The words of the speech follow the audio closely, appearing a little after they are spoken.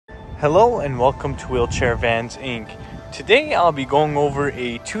Hello and welcome to Wheelchair Vans Inc. Today I'll be going over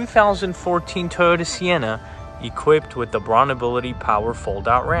a 2014 Toyota Sienna equipped with the BraunAbility power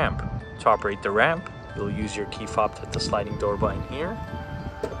fold-out ramp. To operate the ramp, you'll use your key fob to hit the sliding door button here.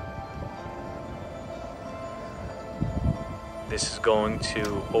 This is going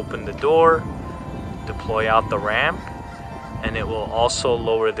to open the door, deploy out the ramp, and it will also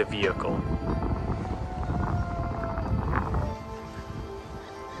lower the vehicle.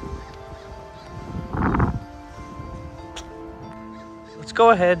 Let's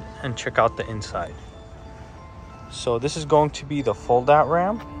go ahead and check out the inside. So this is going to be the fold-out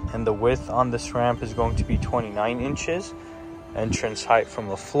ramp, and the width on this ramp is going to be 29 inches. Entrance height from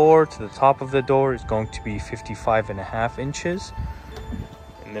the floor to the top of the door is going to be 55.5 inches.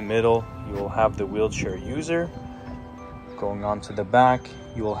 In the middle, you will have the wheelchair user. Going on to the back,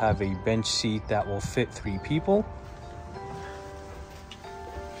 you will have a bench seat that will fit 3 people.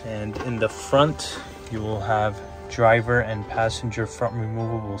 And in the front, you will have driver and passenger front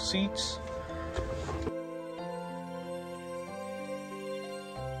removable seats.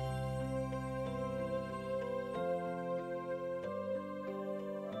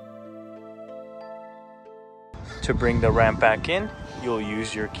 To bring the ramp back in, you'll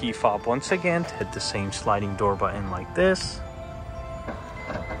use your key fob once again to hit the same sliding door button like this.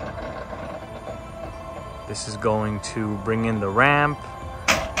 This is going to bring in the ramp,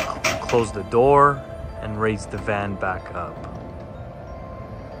 close the door, and raise the van back up.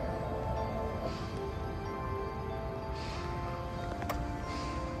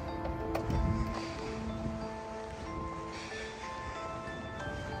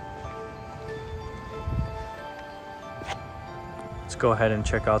 Let's go ahead and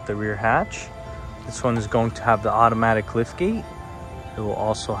check out the rear hatch. This one is going to have the automatic lift gate. It will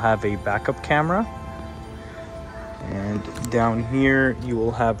also have a backup camera. And down here you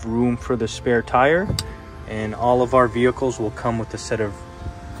will have room for the spare tire, and all of our vehicles will come with a set of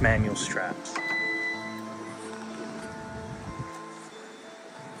manual straps.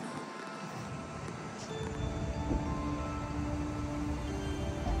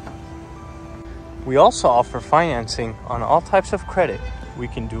 We also offer financing on all types of credit. We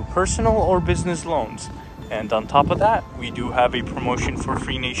can do personal or business loans, and on top of that, we do have a promotion for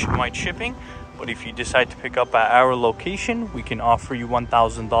free nationwide shipping. But if you decide to pick up at our location, we can offer you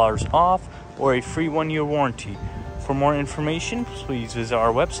 $1,000 off or a free 1-year warranty. For more information, please visit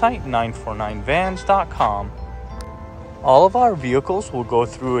our website, 949vans.com. All of our vehicles will go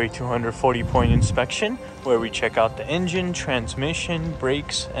through a 240-point inspection where we check out the engine, transmission,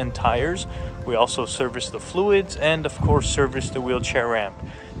 brakes, and tires. We also service the fluids and, of course, service the wheelchair ramp.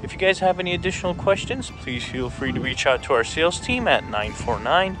 If you guys have any additional questions, please feel free to reach out to our sales team at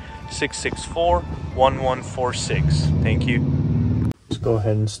 949-664-1146. Thank you. Let's go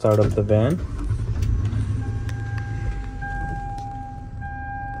ahead and start up the van.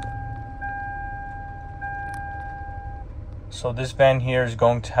 So this van here is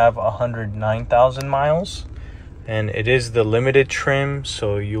going to have 109,000 miles, and it is the limited trim,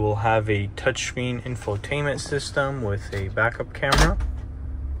 so you will have a touchscreen infotainment system with a backup camera.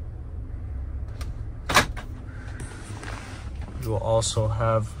 You will also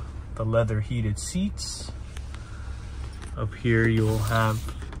have the leather heated seats. Up here you will have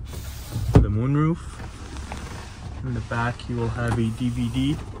the moonroof. In the back you will have a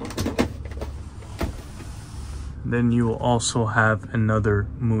DVD. Then you will also have another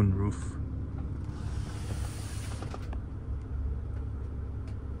moonroof.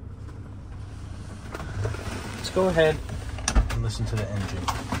 Let's go ahead and listen to the engine.